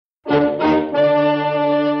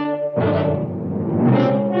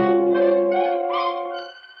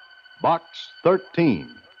Box 13,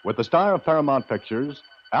 with the star of Paramount Pictures,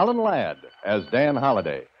 Alan Ladd, as Dan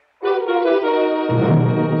Holliday.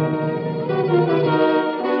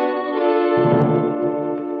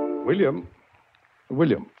 William.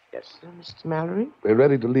 Yes, sir, Mr. Mallory? We're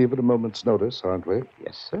ready to leave at a moment's notice, aren't we?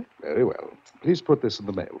 Yes, sir. Very well. Please put this in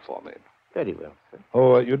the mail for me. Very well, sir.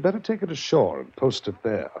 Oh, you'd better take it ashore and post it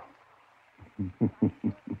there.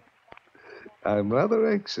 I'm rather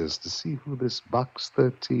anxious to see who this Box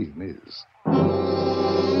 13 is.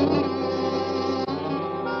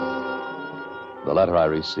 The letter I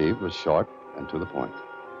received was short and to the point.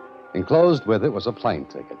 Enclosed with it was a plane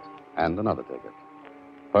ticket and another ticket.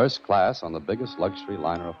 First class on the biggest luxury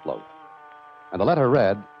liner afloat. And the letter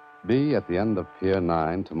read, "Be at the end of Pier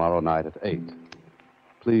 9 tomorrow night at 8.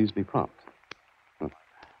 Please be prompt."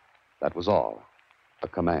 That was all. A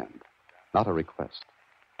command, not a request.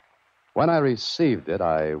 When I received it,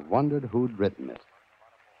 I wondered who'd written it.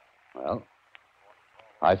 Well,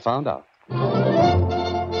 I found out.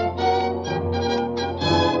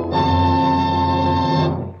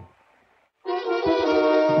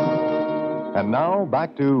 And now,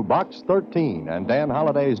 back to Box 13 and Dan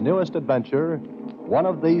Holliday's newest adventure, One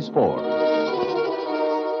of These Four.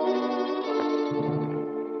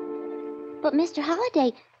 But, Mr.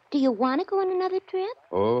 Holliday, do you want to go on another trip?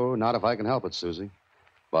 Oh, not if I can help it, Susie.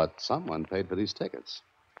 But someone paid for these tickets.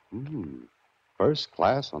 First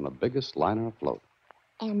class on the biggest liner afloat.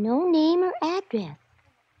 And no name or address.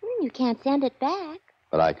 You can't send it back.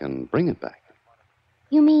 But I can bring it back.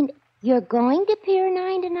 You mean you're going to Pier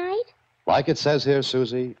 9 tonight? Like it says here,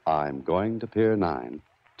 Susie, I'm going to Pier 9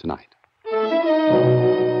 tonight.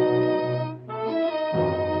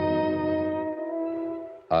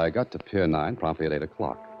 I got to Pier 9 promptly at 8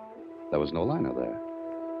 o'clock. There was no liner there.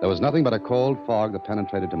 There was nothing but a cold fog that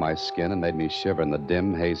penetrated to my skin and made me shiver in the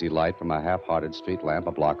dim, hazy light from a half-hearted street lamp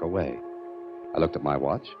a block away. I looked at my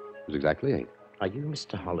watch. It was exactly 8. Are you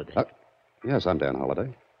Mr. Holliday? Yes, I'm Dan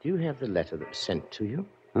Holliday. Do you have the letter that was sent to you?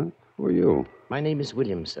 Huh? Who are you? My name is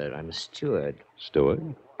William, sir. I'm a steward.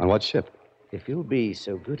 Steward? On what ship? If you'll be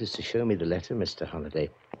so good as to show me the letter, Mr. Holliday,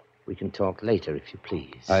 we can talk later, if you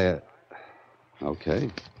please. Okay.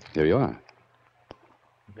 Here you are.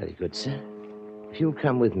 Very good, sir. If you'll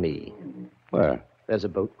come with me. Where? There's a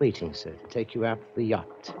boat waiting, sir, to take you out to the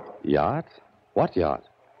yacht. Yacht? What yacht?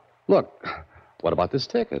 Look, what about this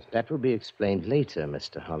ticket? That will be explained later,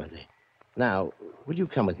 Mr. Holliday. Now, will you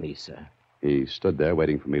come with me, sir? He stood there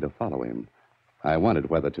waiting for me to follow him. I wondered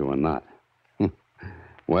whether to or not.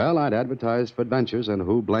 Well, I'd advertised for adventures, and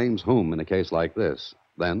who blames whom in a case like this?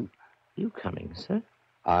 Then... You coming, sir?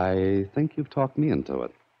 I think you've talked me into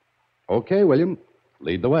it. Okay, William.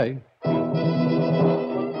 Lead the way.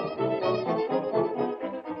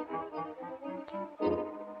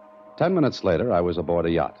 10 minutes later, I was aboard a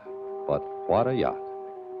yacht. But what a yacht.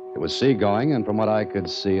 It was seagoing, and from what I could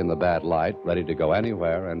see in the bad light, ready to go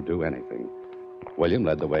anywhere and do anything. William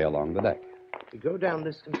led the way along the deck. We go down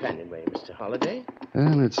this companionway, Mr. Holliday.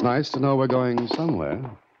 And it's nice to know we're going somewhere.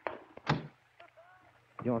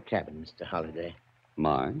 Your cabin, Mr. Holliday.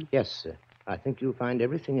 Mine? Yes, sir. I think you'll find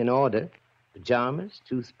everything in order. Pajamas,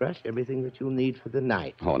 toothbrush, everything that you'll need for the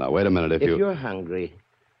night. Oh, now, wait a minute. If you're hungry,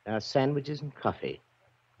 there are sandwiches and coffee.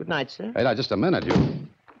 Good night, sir. Hey, now, just a minute, you.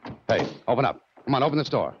 Hey, open up. Come on, open this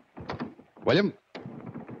door. William?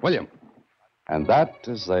 William. And that,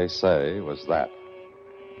 as they say, was that.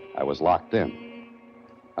 I was locked in.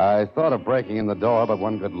 I thought of breaking in the door, but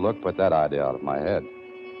one good look put that idea out of my head.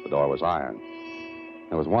 The door was iron.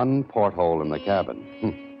 There was one porthole in the cabin.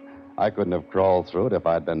 I couldn't have crawled through it if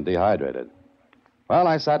I'd been dehydrated. Well,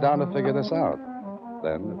 I sat down to figure this out.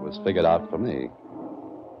 Then it was figured out for me.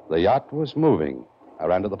 The yacht was moving. I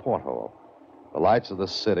ran to the porthole. The lights of the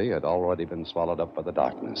city had already been swallowed up by the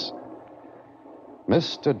darkness.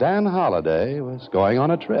 Mr. Dan Holliday was going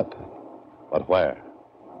on a trip. But where?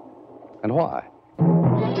 And why?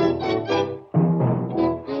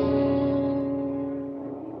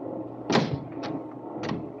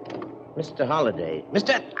 Mr. Holliday.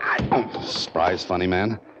 Surprise, funny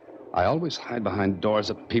man. I always hide behind doors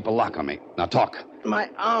that people lock on me. Now, talk. My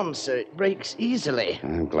arm, sir. It breaks easily.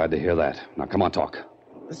 I'm glad to hear that. Now, come on, talk.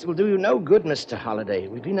 This will do you no good, Mr. Holliday.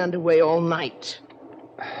 We've been underway all night.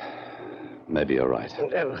 Maybe you're right.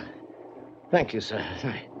 Thank you, sir.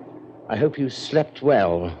 I hope you slept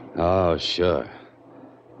well. Oh, sure.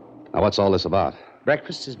 Now, what's all this about?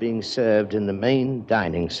 Breakfast is being served in the main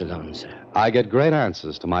dining salon, sir. I get great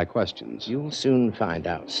answers to my questions. You'll soon find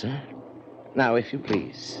out, sir. Now, if you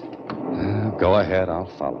please. Go ahead, I'll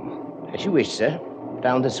follow. As you wish, sir.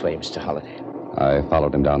 Down this way, Mr. Holliday. I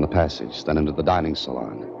followed him down the passage, then into the dining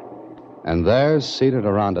salon. And there, seated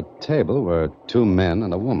around a table, were two men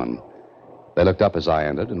and a woman. They looked up as I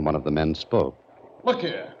entered, and one of the men spoke. Look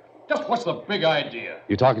here. Just what's the big idea?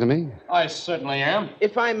 You talking to me? I certainly am.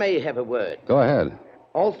 If I may have a word. Go ahead.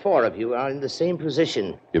 All four of you are in the same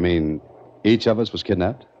position. You mean each of us was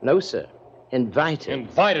kidnapped? No, sir. Invited.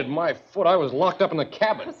 Invited my foot. I was locked up in the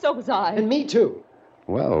cabin. So was I. And me, too.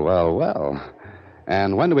 Well, well, well.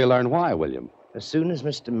 And when do we learn why, William? As soon as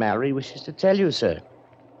Mr. Mallory wishes to tell you, sir.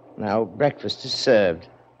 Now, breakfast is served.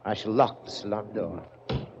 I shall lock the salon door.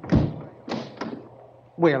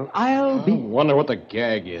 Well, I'll I be... wonder what the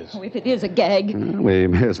gag is. Oh, if it is a gag. We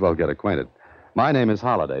may as well get acquainted. My name is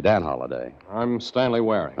Holliday, Dan Holliday. I'm Stanley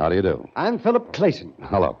Waring. How do you do? I'm Philip Clayton.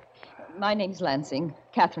 Hello. My name's Lansing.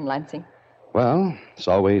 Catherine Lansing. Well,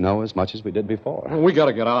 so we know as much as we did before. Well, we got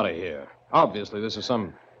to get out of here. Obviously, this is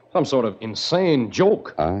some sort of insane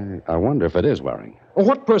joke. I wonder if it is Waring. Well,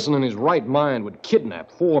 what person in his right mind would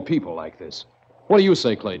kidnap four people like this? What do you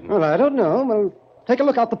say, Clayton? Well, I don't know. Well, take a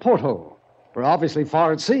look out the porthole. We're obviously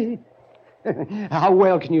far at sea. How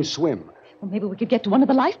well can you swim? Well, maybe we could get to one of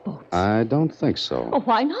the lifeboats. I don't think so. Oh,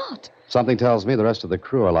 why not? Something tells me the rest of the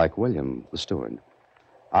crew are like William, the steward.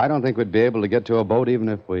 I don't think we'd be able to get to a boat even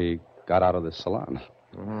if we got out of this salon.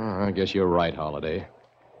 I guess you're right, Holliday.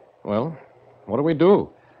 Well, what do we do?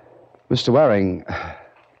 Mr. Waring,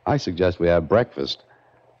 I suggest we have breakfast.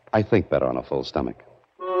 I think better on a full stomach.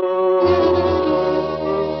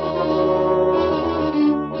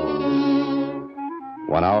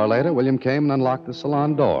 1 hour later, William came and unlocked the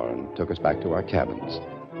salon door and took us back to our cabins.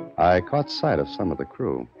 I caught sight of some of the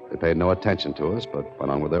crew. They paid no attention to us, but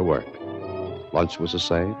went on with their work. Lunch was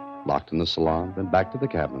essayed, locked in the salon, then back to the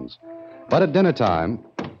cabins. But at dinner time...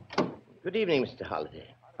 Good evening, Mr.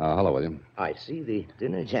 Holliday. Hello, William. I see the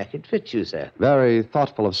dinner jacket fits you, sir. Very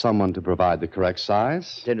thoughtful of someone to provide the correct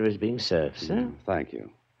size. Dinner is being served, sir. Thank you.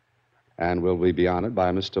 And will we be honored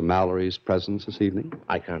by Mr. Mallory's presence this evening?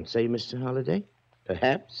 I can't say, Mr. Holliday.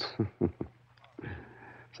 Perhaps.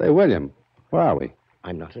 Say, William, where are we?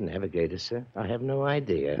 I'm not a navigator, sir. I have no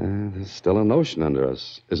idea. There's still an ocean under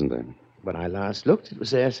us, isn't there? When I last looked, it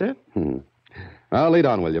was there, sir. Well, lead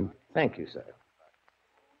on, William. Thank you, sir.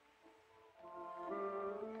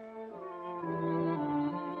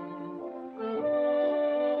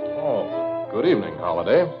 Oh, good evening,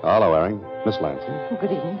 Holliday. Hello, Waring. Miss Lansing. Oh,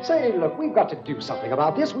 good evening. Say, look, we've got to do something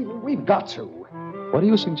about this. We've got to. What do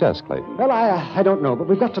you suggest, Clayton? Well, I don't know, but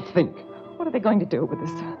we've got to think. What are they going to do with us?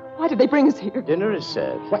 Why did they bring us here? Dinner is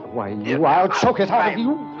served. Why, I'll choke it out of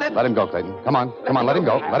you. Let him go, Clayton. Come on, let him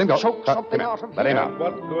go. Let him go. Choke Come something here. out of Let him here. out.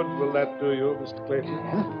 What good will that do you, Mr. Clayton?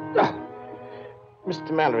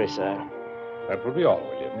 Mr. Mallory, sir. That will be all,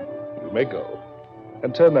 William. You may go.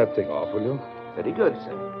 And turn that thing off, will you? Very good,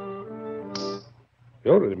 sir.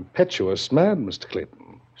 You're an impetuous man, Mr.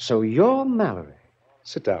 Clayton. So you're Mallory.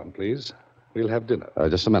 Sit down, please. We'll have dinner.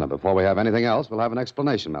 Just a minute. Before we have anything else, we'll have an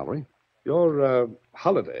explanation, Mallory. You're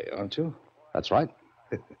Holliday, aren't you? That's right.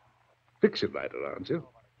 Fiction writer, aren't you?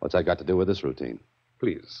 What's that got to do with this routine?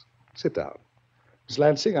 Please, sit down. Miss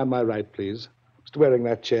Lansing, on my right, please. Mr. Waring,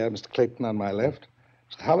 that chair. Mr. Clayton, on my left.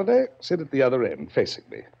 Mr. Holliday, sit at the other end, facing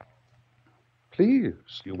me. Please,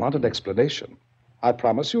 you want an explanation. I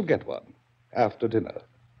promise you'll get one. After dinner.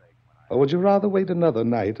 Or would you rather wait another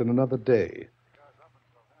night and another day?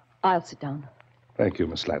 I'll sit down. Thank you,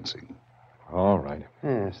 Miss Lansing. All right.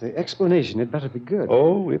 Yes, the explanation had better be good.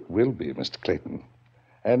 Oh, it will be, Mr. Clayton.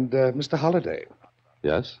 And, Mr. Holliday,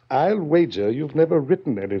 Yes? I'll wager you've never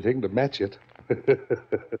written anything to match it.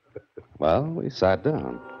 Well, we sat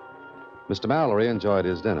down. Mr. Mallory enjoyed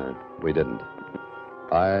his dinner. We didn't.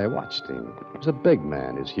 I watched him. He was a big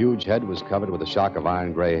man. His huge head was covered with a shock of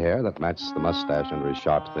iron gray hair that matched the mustache under his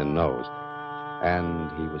sharp, thin nose.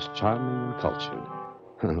 And he was charming and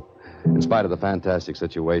cultured. In spite of the fantastic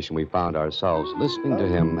situation we found ourselves listening to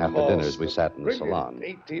him after dinner as we sat in the salon.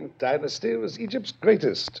 The 18th dynasty was Egypt's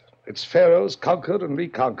greatest. Its pharaohs conquered and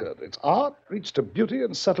reconquered. Its art reached a beauty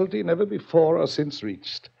and subtlety never before or since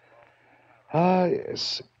reached. Ah,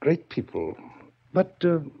 yes, great people. But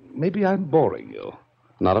maybe I'm boring you.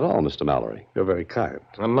 Not at all, Mr. Mallory. You're very kind.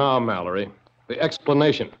 And now, Mallory, the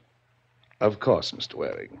explanation. Of course, Mr.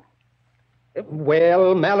 Waring.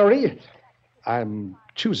 Well, Mallory, I'm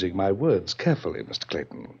choosing my words carefully, Mr.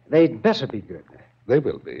 Clayton. they'd better be good. They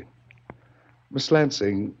will be. Miss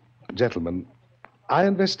Lansing, gentlemen, I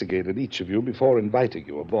investigated each of you before inviting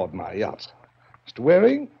you aboard my yacht. Mr.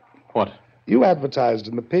 Waring, What? you advertised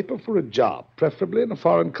in the paper for a job, preferably in a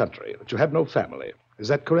foreign country, that you have no family. Is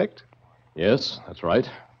that correct? Yes, that's right.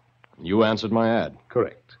 You answered my ad.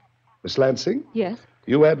 Correct. Miss Lansing, Yes?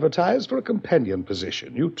 you advertised for a companion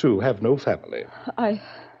position. You, too, have no family.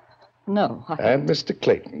 No, I And Mr.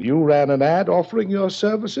 Clayton, you ran an ad offering your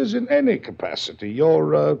services in any capacity.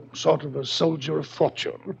 You're sort of a soldier of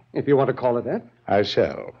fortune. If you want to call it that. I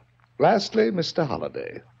shall. Lastly, Mr.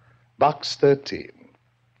 Holliday, Box 13.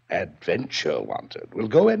 Adventure wanted. We'll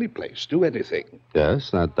go any place, do anything.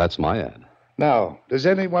 Yes, that's my ad. Now, does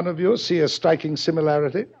any one of you see a striking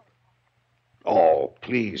similarity? Oh,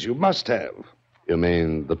 please, you must have. You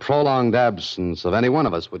mean the prolonged absence of any one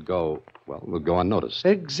of us would go unnoticed?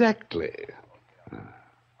 Exactly.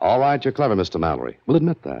 All right, you're clever, Mr. Mallory. We'll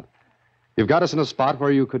admit that. You've got us in a spot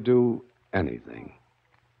where you could do anything.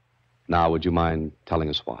 Now, would you mind telling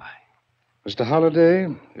us why? Mr.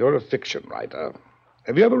 Holliday, you're a fiction writer.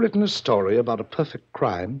 Have you ever written a story about a perfect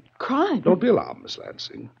crime? Crime? Don't be alarmed, Miss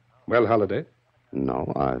Lansing. Well, Holliday?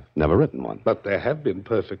 No, I've never written one. But there have been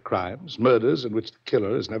perfect crimes, murders in which the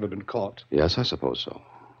killer has never been caught. Yes, I suppose so.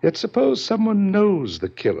 Yet suppose someone knows the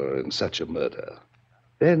killer in such a murder.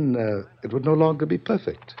 Then it would no longer be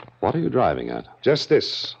perfect. What are you driving at? Just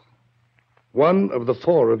this. One of the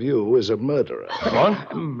four of you is a murderer.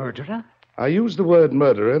 What? A murderer? I use the word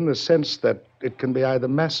murderer in the sense that it can be either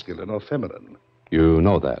masculine or feminine. You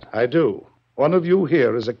know that. I do. One of you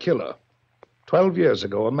here is a killer. 12 years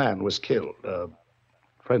ago, a man was killed. A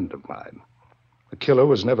friend of mine. The killer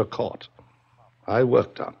was never caught. I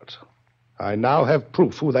worked on it. I now have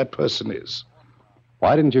proof who that person is.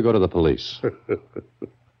 Why didn't you go to the police?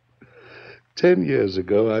 10 years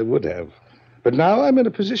ago, I would have. But now I'm in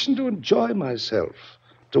a position to enjoy myself,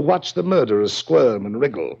 to watch the murderers squirm and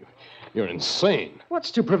wriggle. You're insane.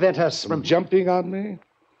 What's to prevent us From jumping on me?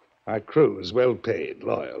 My crew is well paid,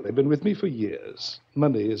 loyal. They've been with me for years.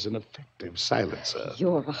 Money is an effective silencer.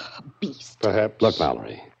 You're a beast. Perhaps. Look,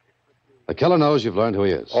 Mallory. The killer knows you've learned who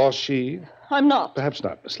he is. Or she. I'm not. Perhaps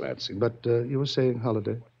not, Miss Lansing, but you were saying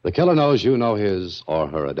Holliday. The killer knows you know his or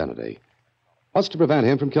her identity. What's to prevent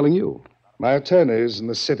him from killing you? My attorneys in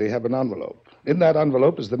the city have an envelope. In that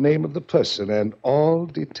envelope is the name of the person and all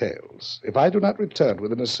details. If I do not return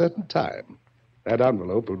within a certain time, that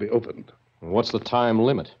envelope will be opened. What's the time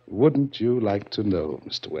limit? Wouldn't you like to know,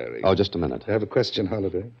 Mr. Waring? Oh, just a minute. I have a question,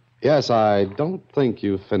 Holliday. Yes, I don't think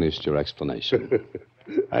you finished your explanation.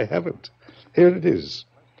 I haven't. Here it is.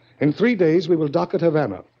 In 3 days, we will dock at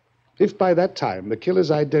Havana. If by that time the killer's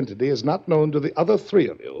identity is not known to the other 3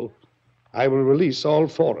 of you, I will release all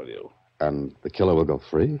 4 of you. And the killer will go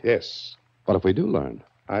free? Yes. What if we do learn?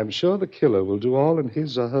 I'm sure the killer will do all in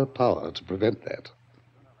his or her power to prevent that.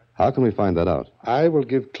 How can we find that out? I will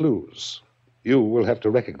give clues. You will have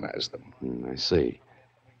to recognize them. I see.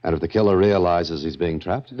 And if the killer realizes he's being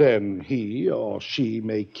trapped? Then he or she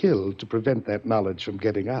may kill to prevent that knowledge from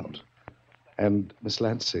getting out. And, Miss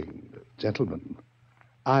Lansing, gentlemen,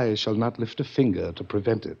 I shall not lift a finger to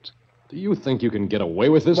prevent it. Do you think you can get away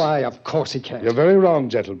with this? Why, of course he can't. You're very wrong,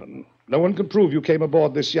 gentlemen. No one can prove you came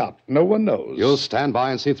aboard this yacht. No one knows. You'll stand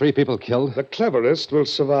by and see 3 people killed? The cleverest will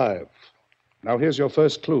survive. Now, here's your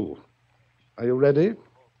first clue. Are you ready?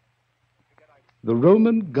 The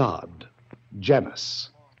Roman god, Janus.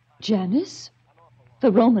 Janus?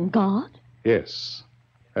 The Roman god? Yes.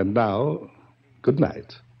 And now, good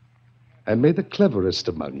night. And may the cleverest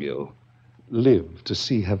among you live to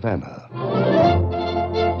see Havana.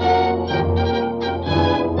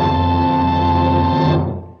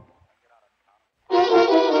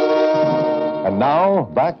 And now,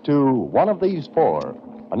 back to One of These Four,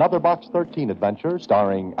 another Box 13 adventure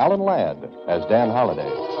starring Alan Ladd as Dan Holliday.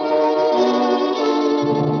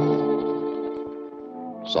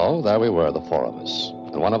 So, there we were, the 4 of us.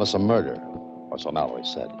 And one of us a murderer, or so Mallory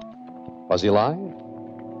said. Was he lying?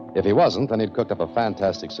 If he wasn't, then he'd cooked up a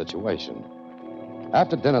fantastic situation.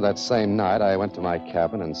 After dinner that same night, I went to my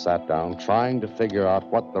cabin and sat down trying to figure out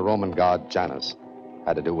what the Roman god Janus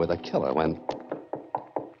had to do with a killer when...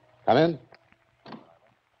 Come in.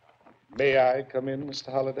 May I come in,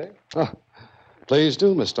 Mr. Holliday? Oh, please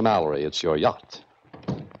do, Mr. Mallory. It's your yacht.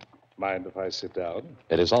 Mind if I sit down?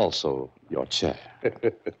 It is also your chair.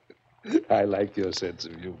 I like your sense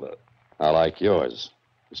of humor. I like yours.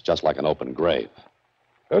 It's just like an open grave.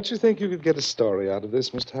 Don't you think you could get a story out of this,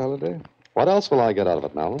 Mr. Holliday? What else will I get out of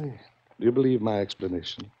it, Mallory? Do you believe my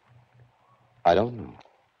explanation? I don't know.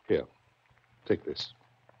 Here, take this.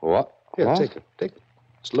 What? Here, What? take it. Take it.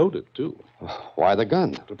 It's loaded, too. Why the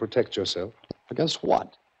gun? To protect yourself Against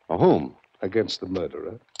what? Or whom? against the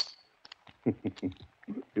murderer.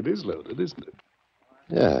 It is loaded, isn't it?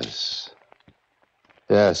 Yes.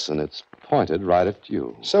 Yes, and it's pointed right at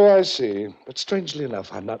you. So I see. But strangely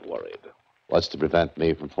enough, I'm not worried. What's to prevent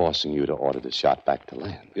me from forcing you to order the shot back to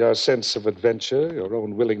land? Your sense of adventure, your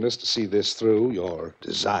own willingness to see this through, your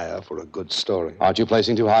desire for a good story. Aren't you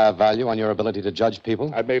placing too high a value on your ability to judge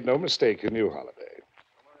people? I made no mistake in you, Holliday.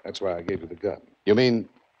 That's why I gave you the gun. You mean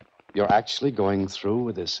you're actually going through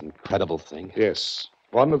with this incredible thing? Yes.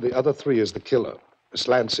 One of the other three is the killer. Miss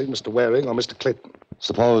Lansing, Mr. Waring, or Mr. Clayton.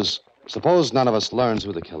 Suppose none of us learns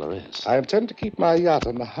who the killer is. I intend to keep my yacht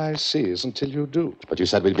on the high seas until you do. But you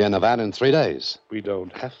said we'd be in Havana in 3 days. We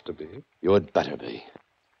don't have to be. You had better be.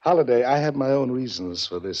 Holliday, I have my own reasons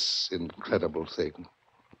for this incredible thing.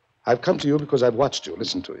 I've come to you because I've watched you,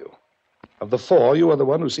 listened to you. Of the four, you are the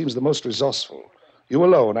one who seems the most resourceful. You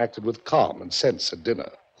alone acted with calm and sense at dinner.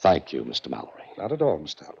 Thank you, Mr. Mallory. Not at all,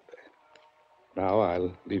 Mr. Holliday. Now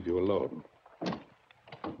I'll leave you alone.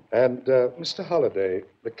 And, Mr. Holliday,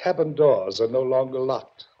 the cabin doors are no longer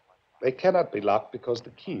locked. They cannot be locked because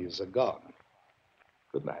the keys are gone.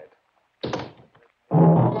 Good night.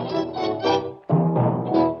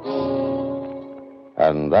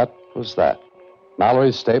 And that was that.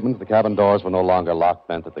 Mallory's statement that the cabin doors were no longer locked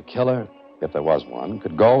meant that the killer, if there was one,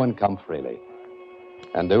 could go and come freely.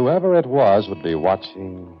 And whoever it was would be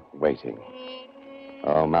watching, waiting.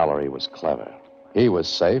 Oh, Mallory was clever. He was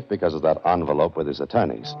safe because of that envelope with his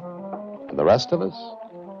attorneys. And the rest of us?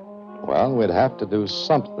 Well, we'd have to do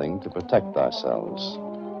something to protect ourselves.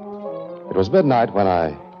 It was midnight when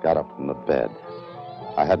I got up from the bed.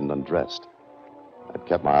 I hadn't undressed. I'd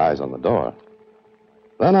kept my eyes on the door.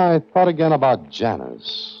 Then I thought again about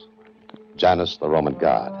Janus. Janus, the Roman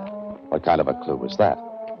god. What kind of a clue was that?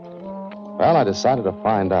 Well, I decided to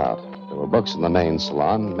find out. There were books in the main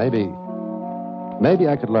salon. Maybe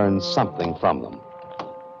I could learn something from them.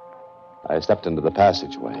 I stepped into the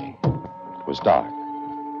passageway. It was dark,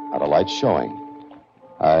 not a light showing.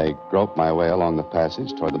 I groped my way along the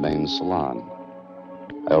passage toward the main salon.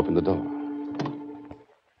 I opened the door.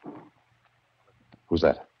 Who's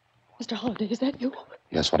that? Mr. Holliday, is that you?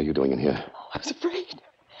 Yes, what are you doing in here? Oh, I was afraid.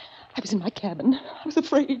 I was in my cabin. I was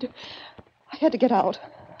afraid. I had to get out.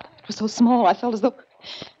 It was so small, I felt as though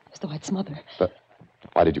I'd smother. But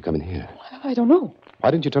why did you come in here? I don't know. Why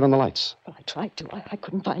didn't you turn on the lights? Well, I tried to. I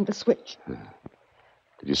couldn't find the switch.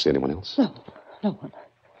 Did you see anyone else? No, no one.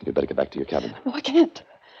 You'd better get back to your cabin. No, I can't.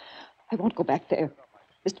 I won't go back there.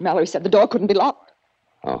 Mr. Mallory said the door couldn't be locked.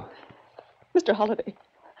 Oh. Mr. Holliday,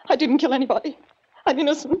 I didn't kill anybody. I'm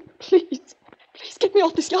innocent. Please get me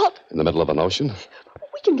off this yacht. In the middle of an ocean?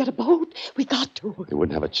 We can get a boat. We got to. You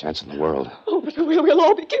wouldn't have a chance in the world. Oh, but we'll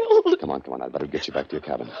all be killed. Come on. I'd better get you back to your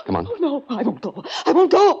cabin. Come on. Oh, no, I won't go. I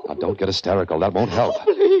won't go. Now, don't get hysterical. That won't help.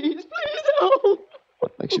 Oh, please help.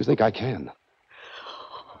 What makes you think I can?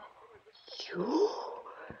 You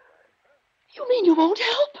mean you won't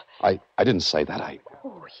help? I didn't say that.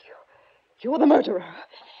 Oh, you're the murderer.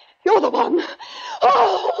 You're the one.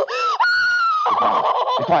 Oh!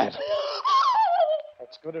 Be quiet.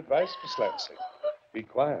 That's good advice, Miss Lansing. Be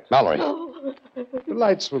quiet. Mallory, The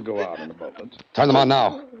lights will go on in a moment. turn them on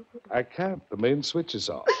now. I can't. The main switch is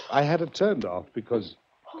off. I had it turned off because...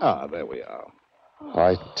 Ah, there we are. All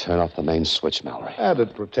right, turn off the main switch, Mallory.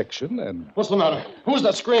 Added protection and... What's the matter? Who's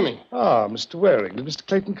that screaming? Ah, Mr. Waring. Did Mr.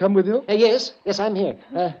 Clayton come with you? Yes, I'm here.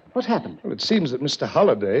 What happened? Well, it seems that Mr.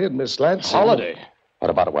 Holliday and Miss Lansing... Holiday. What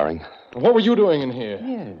about it, Waring? What were you doing in here?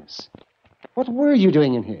 Yes. What were you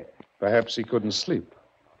doing in here? Perhaps he couldn't sleep.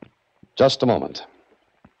 Just a moment.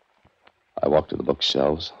 I walked to the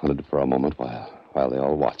bookshelves, hunted for a moment while they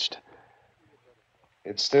all watched.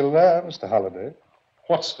 It's still there, Mr. Holliday.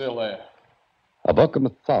 What's still there? A book of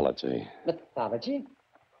mythology. Mythology?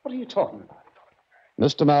 What are you talking about?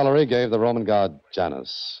 Mr. Mallory gave the Roman god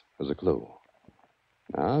Janus as a clue.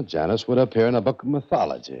 Now, Janus would appear in a book of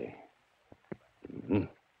mythology.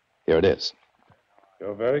 Here it is.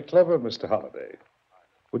 You're very clever, Mr. Holliday.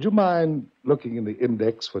 Would you mind looking in the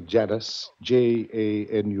index for Janus,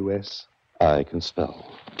 Janus? I can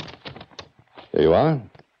spell. Here you are.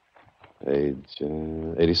 Page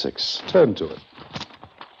 86. Turn to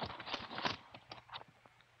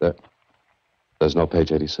it. There's no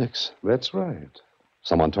page 86. That's right.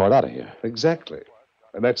 Someone tore it out of here. Exactly.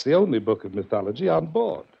 And that's the only book of mythology on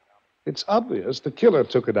board. It's obvious the killer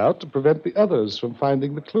took it out to prevent the others from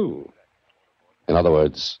finding the clue. In other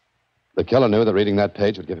words, the killer knew that reading that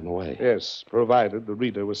page would give him away. Yes, provided the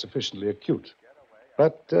reader was sufficiently acute.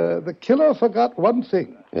 But the killer forgot one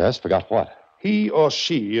thing. Yes, forgot what? He or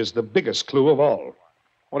she is the biggest clue of all.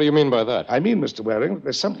 What do you mean by that? I mean, Mr. Waring,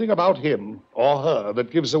 there's something about him or her that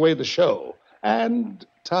gives away the show and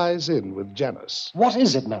ties in with Janus. What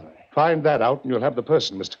is it, Mallory? Find that out and you'll have the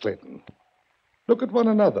person, Mr. Clayton. Look at one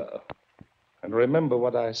another and remember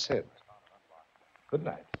what I said. Good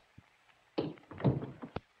night.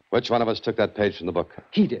 Which one of us took that page from the book?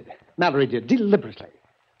 He did. Mallory did, deliberately.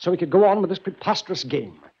 So he could go on with this preposterous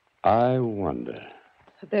game. I wonder.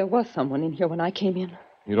 There was someone in here when I came in.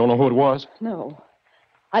 You don't know who it was? No.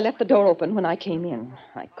 I left the door open when I came in.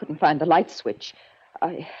 I couldn't find the light switch.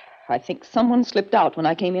 I think someone slipped out when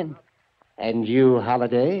I came in. And you,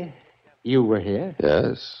 Holliday, you were here?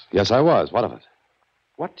 Yes. Yes, I was. What of it?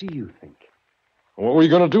 What do you think? What were you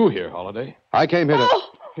going to do here, Holiday? I came here to...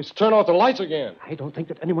 It's turn off the lights again. I don't think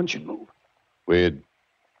that anyone should move. We'd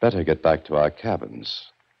better get back to our cabins.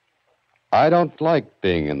 I don't like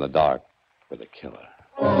being in the dark with a killer.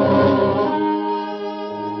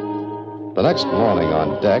 The next morning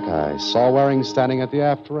on deck, I saw Waring standing at the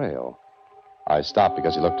aft rail. I stopped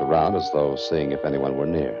because he looked around as though seeing if anyone were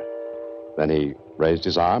near. Then he raised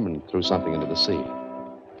his arm and threw something into the sea.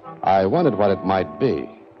 I wondered what it might be.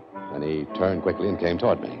 Then he turned quickly and came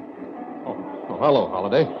toward me. Oh, hello,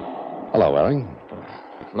 Holiday. Hello, Waring.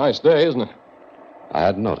 Nice day, isn't it? I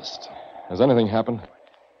hadn't noticed. Has anything happened?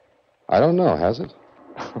 I don't know, has it?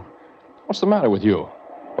 What's the matter with you?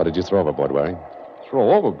 What did you throw overboard, Waring?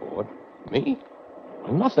 Throw overboard? Me?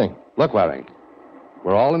 Nothing. Look, Waring,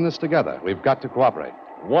 we're all in this together. We've got to cooperate.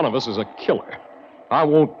 One of us is a killer. I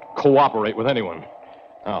won't cooperate with anyone.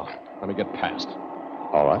 Now, let me get past.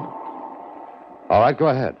 All right. All right, go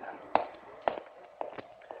ahead.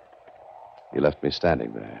 You left me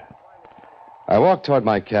standing there. I walked toward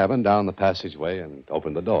my cabin down the passageway and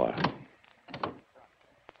opened the door.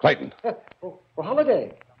 Clayton. Oh,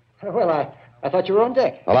 Holliday. Well, I thought you were on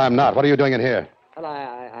deck. Well, I'm not. What are you doing in here? Well,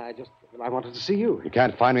 I wanted to see you. You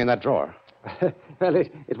can't find me in that drawer. Well,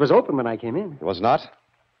 it was open when I came in. It was not?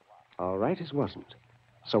 All right, it wasn't.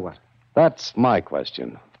 So what? That's my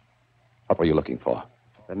question. What were you looking for?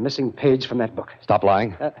 The missing page from that book. Stop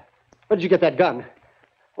lying. Where did you get that gun?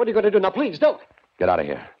 What are you going to do? Now, please, don't. Get out of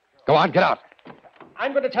here. Go on, get out.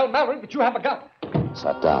 I'm going to tell Mallory that you have a gun.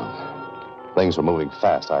 Sat down. Things were moving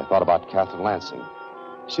fast. I thought about Catherine Lansing.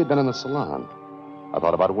 She'd been in the salon. I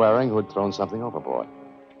thought about Waring, who had thrown something overboard.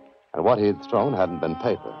 And what he had thrown hadn't been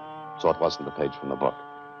paper, so it wasn't the page from the book.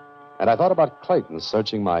 And I thought about Clayton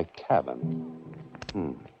searching my cabin.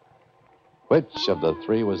 Which of the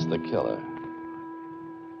three was the killer?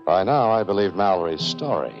 By now, I believed Mallory's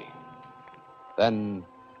story. Then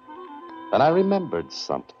I remembered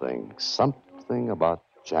something about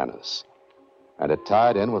Janice. And it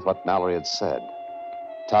tied in with what Mallory had said.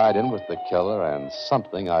 Tied in with the killer and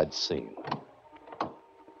something I'd seen.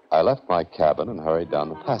 I left my cabin and hurried down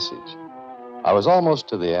the passage. I was almost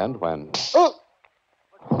to the end when... Oh!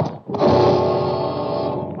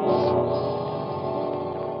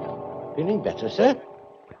 Feeling better, sir?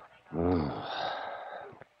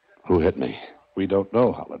 Who hit me? We don't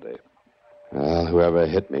know, Holiday. Well, whoever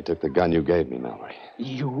hit me took the gun you gave me, Mallory.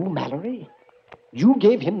 You, Mallory? You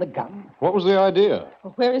gave him the gun? What was the idea?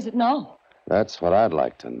 Well, where is it now? That's what I'd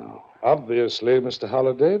like to know. Obviously, Mr.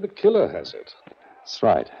 Holiday, the killer has it. That's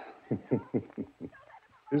right.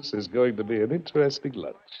 This is going to be an interesting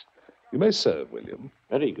lunch. You may serve, William.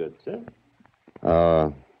 Very good,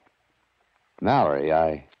 sir. Mallory,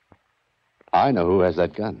 I know who has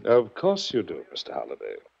that gun. Of course you do, Mr.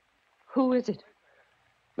 Holiday. Who is it?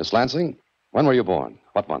 Miss Lansing, when were you born?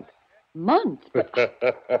 What month? Month? But,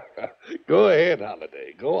 Go ahead,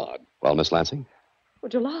 Holiday. Go on. Well, Miss Lansing, well,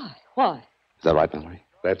 July. Why? is that right, Mallory?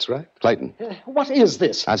 That's right. Clayton, What is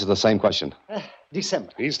this? answer the same question.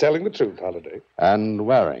 December. He's telling the truth, Holiday. And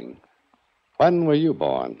Waring, when were you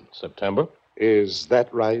born? September? Is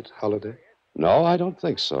that right, Holiday? No, I don't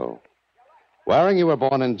think so. Waring, you were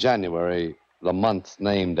born in January, the month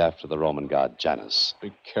named after the Roman god Janus.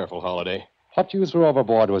 Be careful, Holiday. What you threw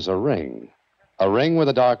overboard was a ring with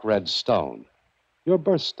a dark red stone. Your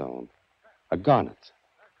birthstone, a garnet.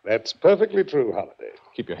 That's perfectly true, Holiday.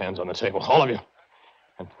 Keep your hands on the table, all of you.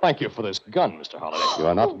 And thank you for this gun, Mr. Holiday. You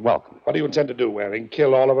are not welcome. What do you intend to do, Waring?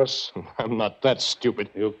 Kill all of us? I'm not that stupid.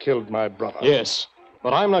 You killed my brother. Yes,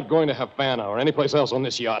 but I'm not going to Havana or anyplace else on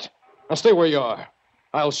this yacht. Now stay where you are.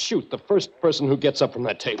 I'll shoot the first person who gets up from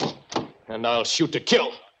that table. And I'll shoot to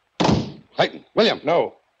kill. Clayton, William.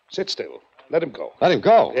 No. Sit still. Let him go. Let him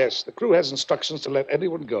go. Yes, the crew has instructions to let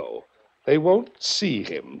anyone go. They won't see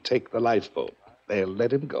him take the lifeboat. They'll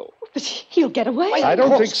let him go. But he'll get away. I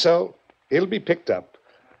don't think so. He'll be picked up.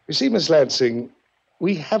 You see, Miss Lansing,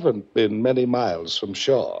 we haven't been many miles from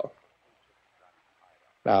shore.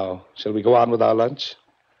 Now, shall we go on with our lunch?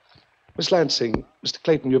 Miss Lansing, Mr.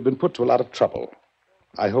 Clayton, you've been put to a lot of trouble.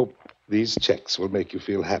 I hope these checks will make you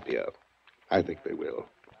feel happier. I think they will.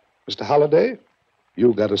 Mr. Holliday,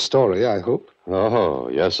 you got a story, I hope. Oh,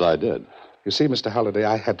 yes, I did. You see, Mr. Holliday,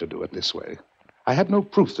 I had to do it this way. I had no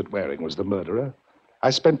proof that Waring was the murderer. I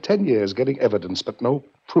spent 10 years getting evidence, but no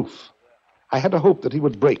proof. I had a hope that he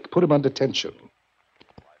would break, put him under tension.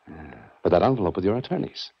 But that envelope with your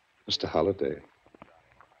attorneys. Mr. Holliday,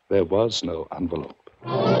 there was no envelope.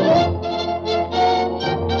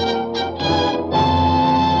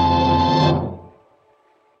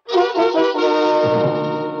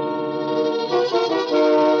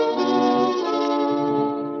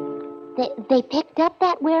 They picked up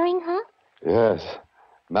that wearing, huh? Yes.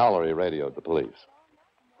 Mallory radioed the police.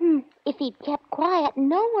 If he'd kept quiet,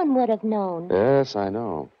 no one would have known. Yes, I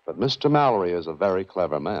know. But Mr. Mallory is a very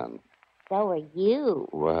clever man. So are you.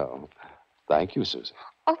 Well, thank you, Susie.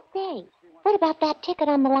 Oh, say, what about that ticket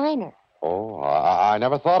on the liner? Oh, I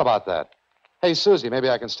never thought about that. Hey, Susie, maybe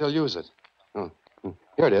I can still use it.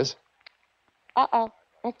 Here it is. Uh-oh,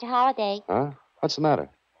 Mr. Holliday. Huh? What's the matter?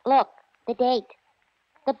 Look, the date.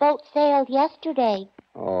 The boat sailed yesterday.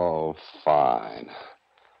 Oh, fine.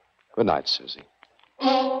 Good night, Susie.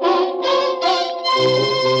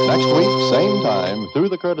 Next week, same time, through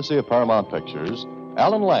the courtesy of Paramount Pictures,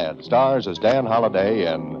 Alan Ladd stars as Dan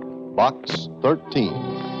Holliday in Box 13.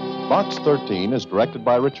 Box 13 is directed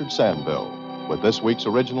by Richard Sandville, with this week's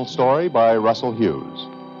original story by Russell Hughes.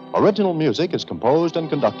 Original music is composed and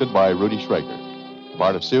conducted by Rudy Schrager.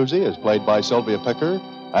 Part of Susie is played by Sylvia Picker,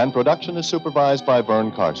 and production is supervised by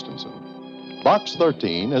Vern Karstensen. Box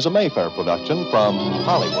 13 is a Mayfair production from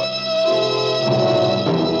Hollywood.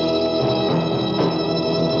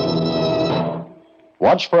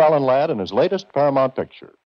 Watch for Alan Ladd in his latest Paramount picture.